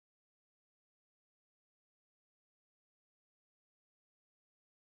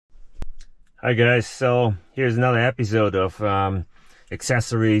Hi guys, so here's another episode of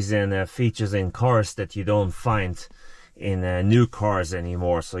accessories and features in cars that you don't find in new cars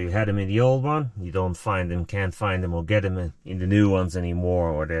anymore. So you had them in the old one, you don't find them, can't find them or get them in the new ones anymore,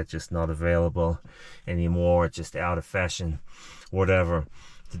 or they're just not available anymore, just out of fashion, whatever.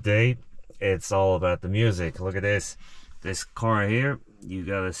 Today it's all about the music. Look at this car here. You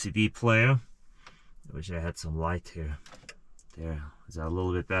got a CD player. I wish I had some light here. There, is that a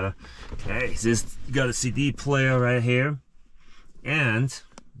little bit better? Okay, so you got a CD player right here, and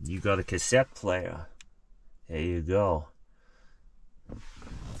you got a cassette player. There you go.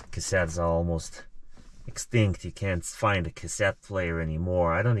 Cassettes are almost extinct. You can't find a cassette player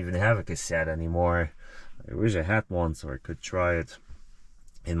anymore. I don't even have a cassette anymore. I wish I had one so I could try it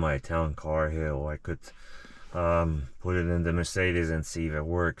in my town car here, or I could put it in the Mercedes and see if it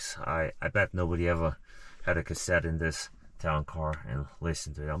works. I bet nobody ever had a cassette in this town car and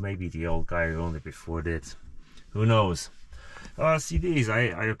listen to it. Or maybe the old guy who owned it before did. Who knows? CDs,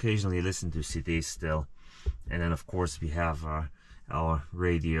 I occasionally listen to CDs still. And then of course we have our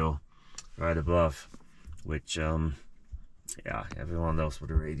radio right above, which yeah, everyone knows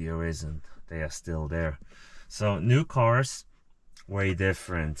what a radio is, and they are still there. So new cars, way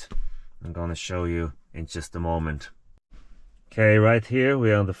different. I'm gonna show you in just a moment. Okay, right here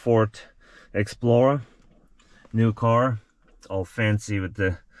we're on the Ford Explorer, new car. All fancy with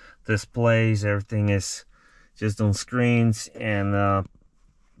the displays, everything is just on screens, and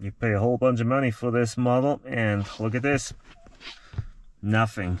you pay a whole bunch of money for this model, and look at this,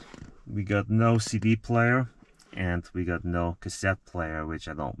 nothing. We got no CD player and we got no cassette player, which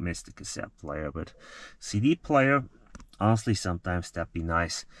I don't miss the cassette player, but CD player, honestly sometimes that'd be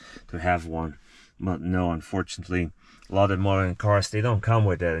nice to have one, but no, unfortunately a lot of modern cars, they don't come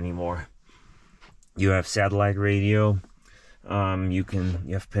with that anymore. You have satellite radio. You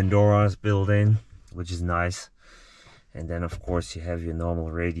have Pandora's built in, which is nice, and then of course you have your normal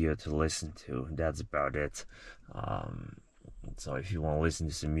radio to listen to. That's about it. So if you want to listen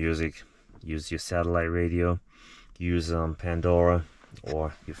to some music, use your satellite radio, use Pandora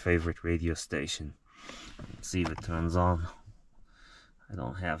or your favorite radio station. Let's see if it turns on. I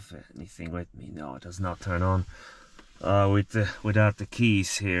don't have anything with me. No, it does not turn on without the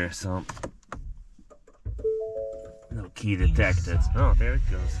keys here, so no key detected. Oh, there it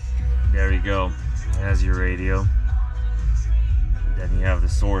goes. There you go. It has your radio. Then you have the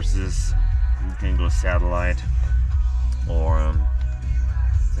sources. You can go satellite, or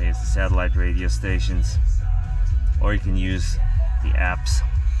say it's the satellite radio stations, or you can use the apps.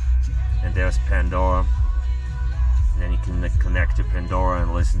 And there's Pandora. And then you can connect to Pandora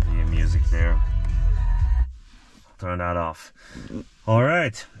and listen to your music there. Turn that off. All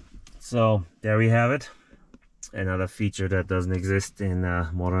right. So there we have it. Another feature that doesn't exist in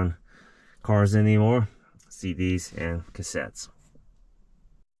modern cars anymore: CDs and cassettes.